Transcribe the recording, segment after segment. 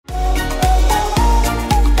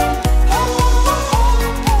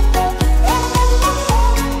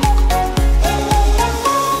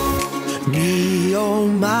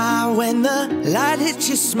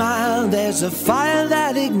smile, there's a fire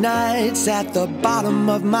that ignites at the bottom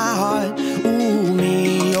of my heart. Ooh,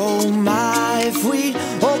 me, oh my, if we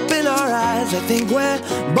open our eyes, I think we're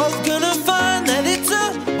both gonna find that it's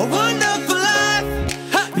a wonderful life.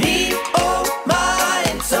 Ha! Me, oh my,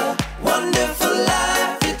 it's a wonderful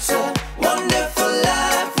life. It's a wonderful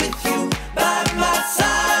life with you by my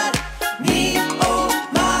side. Me, oh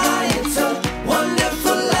my, it's a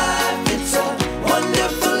wonderful life. It's a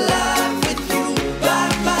wonderful life with you by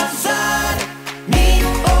my side. Me,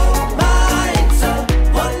 oh my, it's a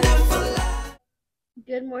wonderful life.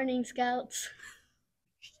 Good morning, Scouts.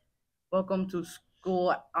 Welcome to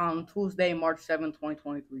school on Tuesday, March 7th,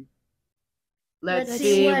 2023. Let's Let's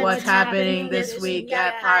see see what's what's happening happening this this week week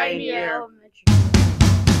at at Pioneer.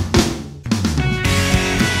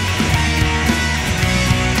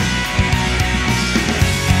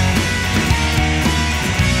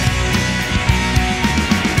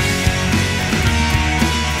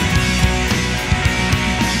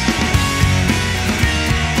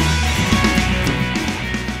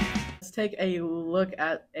 Let's take a look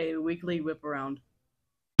at a weekly whip around.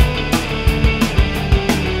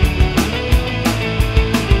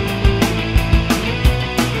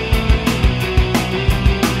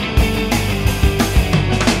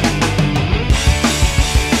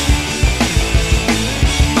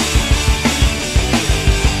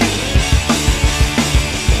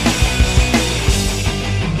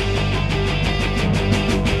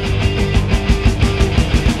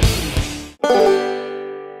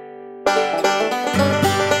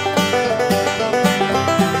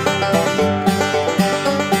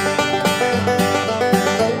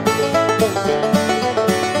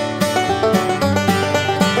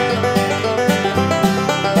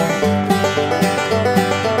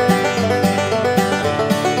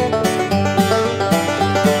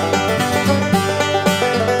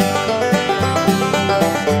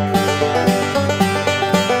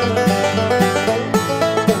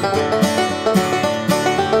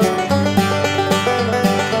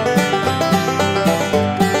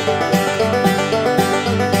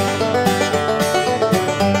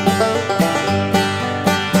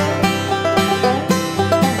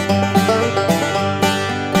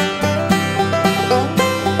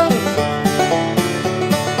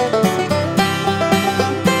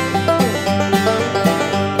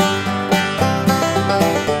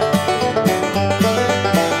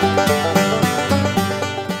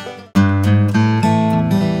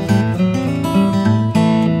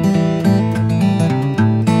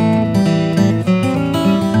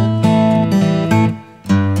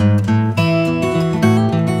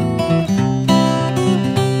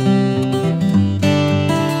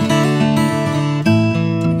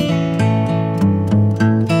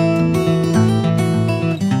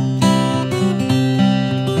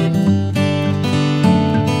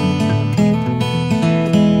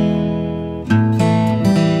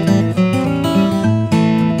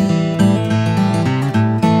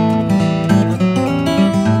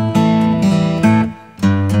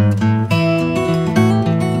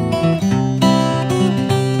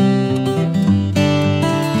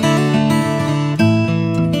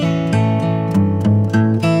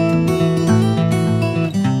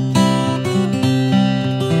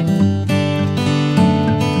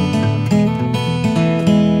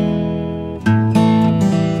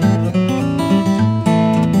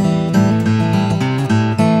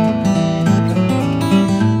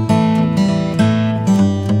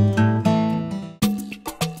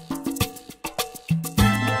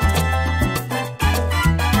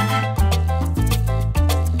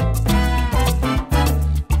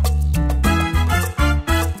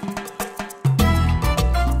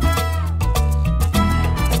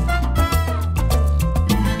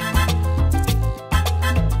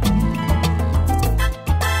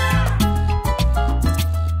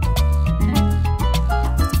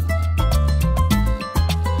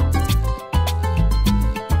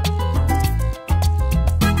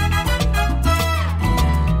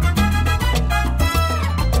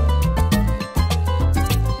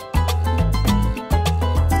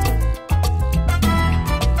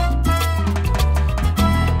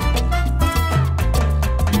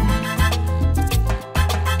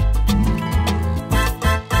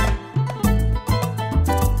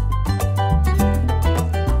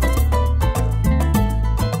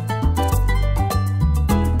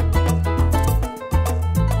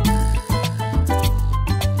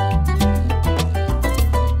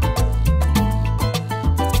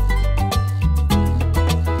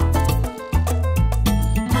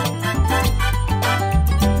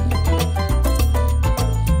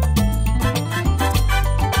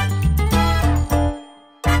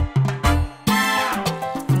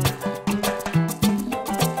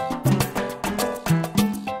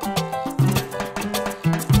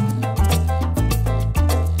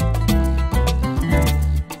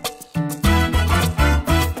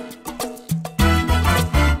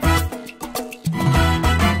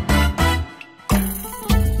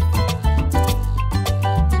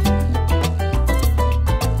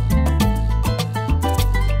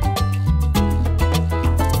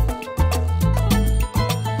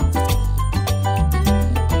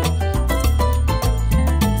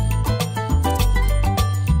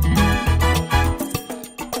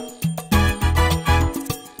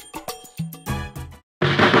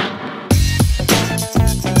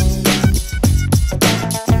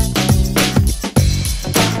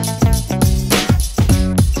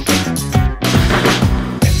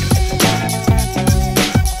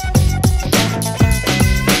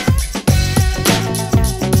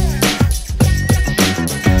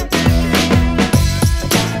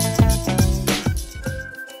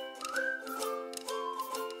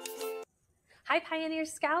 Hi, Pioneer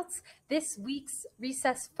Scouts. This week's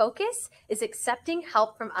recess focus is accepting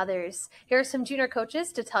help from others. Here are some junior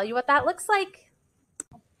coaches to tell you what that looks like.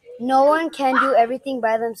 No one can do everything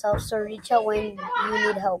by themselves, so reach out when you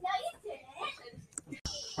need help.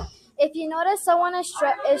 If you notice someone is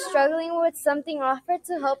struggling with something, offer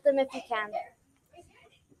to help them if you can.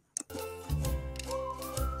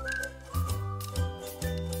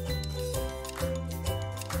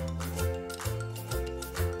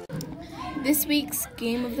 This week's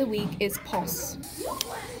game of the week is Pulse.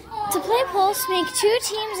 To play Pulse, make 2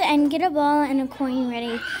 teams and get a ball and a coin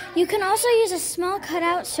ready. You can also use a small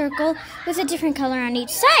cutout circle with a different color on each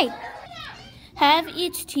side. Have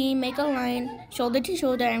each team make a line shoulder to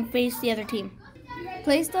shoulder and face the other team.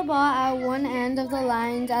 Place the ball at one end of the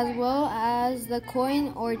lines as well as the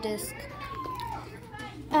coin or disc.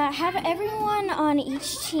 Have everyone on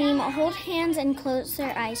each team hold hands and close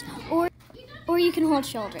their eyes, or you can hold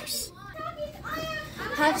shoulders.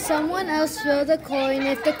 Have someone else fill the coin.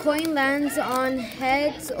 If the coin lands on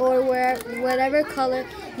heads or whatever color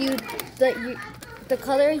the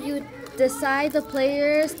color you decide, the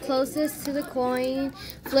players closest to the coin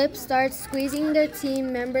flip starts squeezing their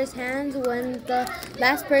team members' hands. When the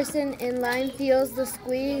last person in line feels the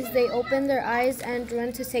squeeze, they open their eyes and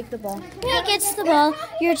run to take the ball. When he gets the ball,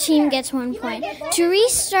 your team gets 1 point. To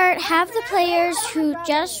restart, have the players who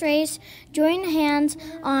just raced join hands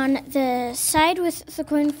on the side with the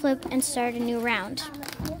coin flip and start a new round.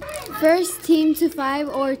 First team to 5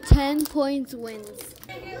 or 10 points wins.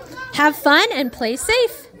 Have fun and play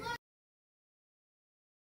safe.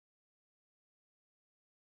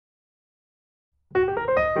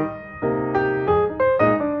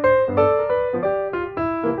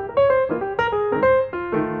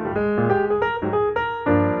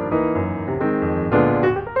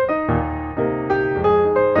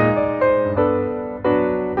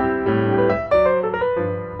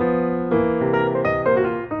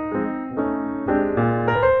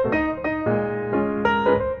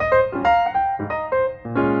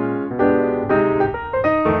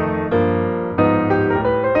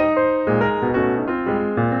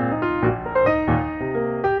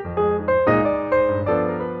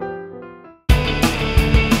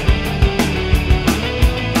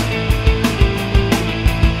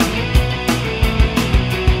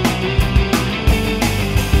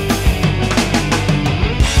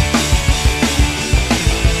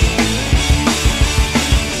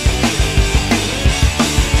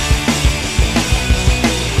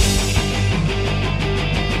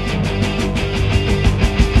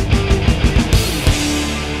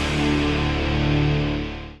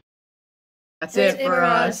 That's it for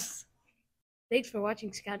us. Thanks for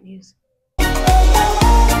watching Scout News.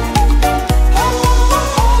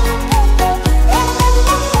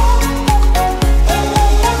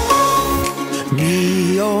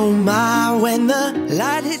 Me, oh my, when the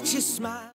light hits your smile.